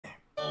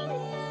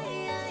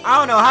I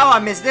don't know how I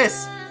missed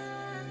this.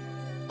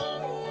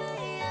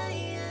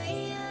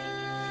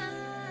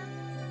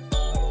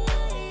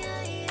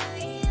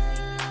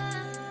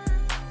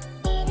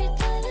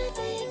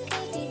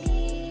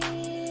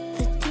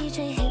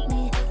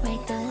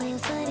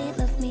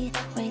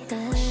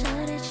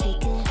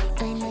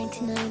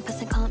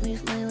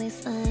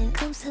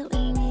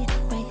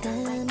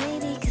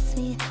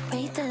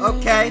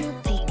 Okay.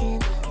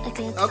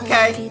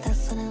 Okay.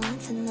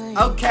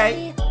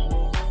 Okay.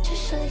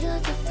 Just show your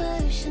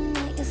devotion,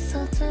 make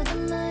yourself to the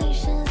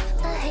motions.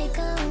 I hate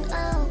going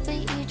out, but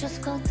you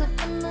just go through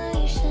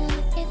promotion.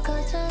 You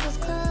go to this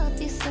club,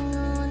 you sing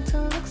along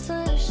to look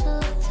social.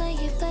 Tell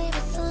your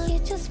favorite song, you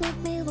just make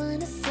me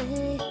wanna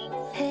say,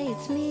 hey,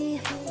 it's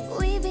me.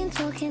 We've been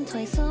talking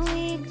twice a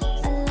week.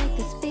 I like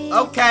this beat.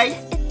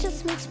 Okay. It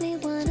just makes me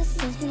wanna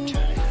sing.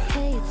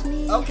 Hey, it's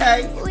me.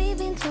 Okay. We've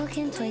been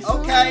talking twice a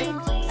Okay. week.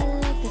 I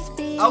like this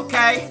beat.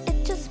 Okay.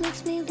 It just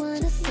makes me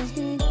wanna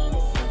sing.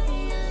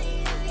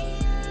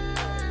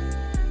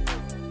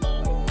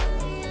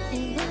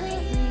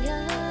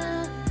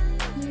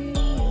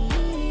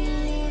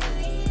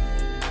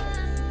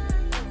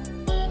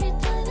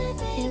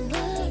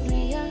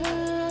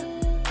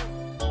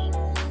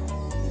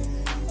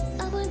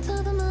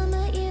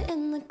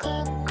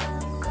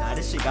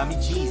 This shit got me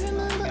cheesing,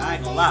 my nigga. I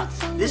ain't gonna lie.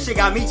 This shit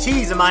got me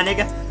cheesing, my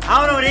nigga. I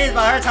don't know what it is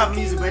about her type of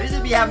music, but it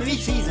just be having me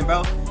cheesing,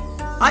 bro.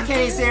 I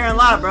can't even sit here and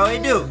lie, bro.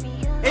 It do.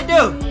 It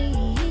do.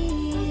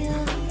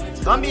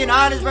 If I'm being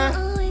honest, bro,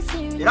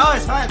 it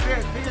always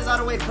figures out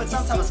a way to put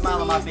some type of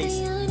smile on my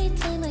face.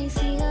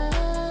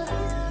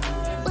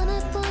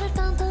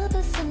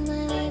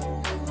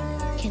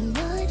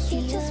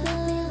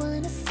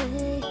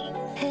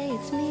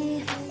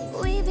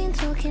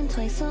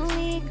 Twice a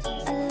week, I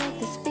like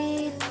this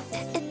beat.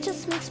 It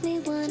just makes me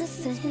wanna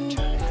sing.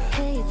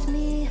 Hey, it's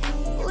me.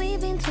 We've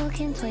been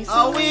talking twice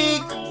a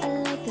week.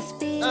 I like this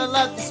beat. I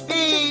love the speed.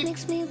 It just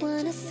makes me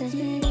wanna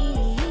sing.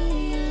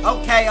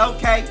 Okay,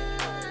 okay.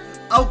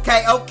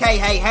 Okay, okay,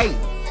 hey, hey.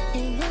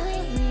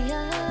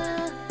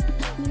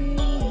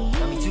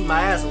 Let me toot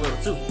my ass a little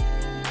too.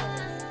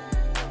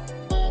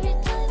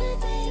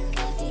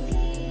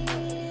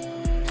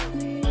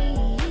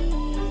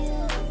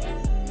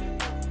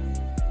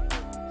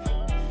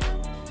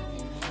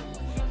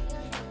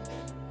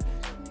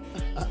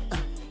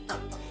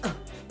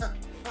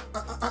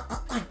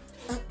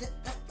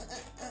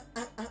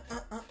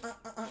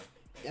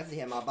 Definitely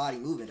had my body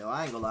moving though.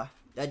 I ain't gonna lie.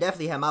 That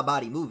definitely had my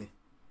body moving.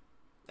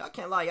 Y'all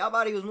can't lie. Y'all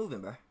body was moving,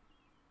 bro.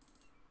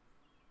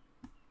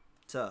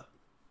 Tough.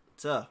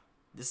 Tough.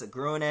 This a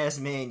grown ass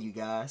man, you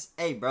guys.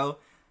 Hey, bro.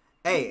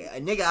 Hey,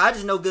 nigga, I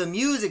just know good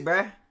music,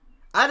 bro.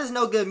 I just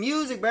know good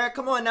music, bro.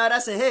 Come on now,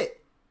 that's a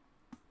hit.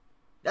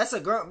 That's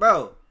a grown,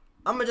 bro.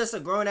 I'm just a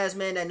grown ass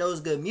man that knows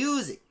good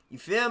music. You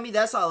feel me?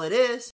 That's all it is.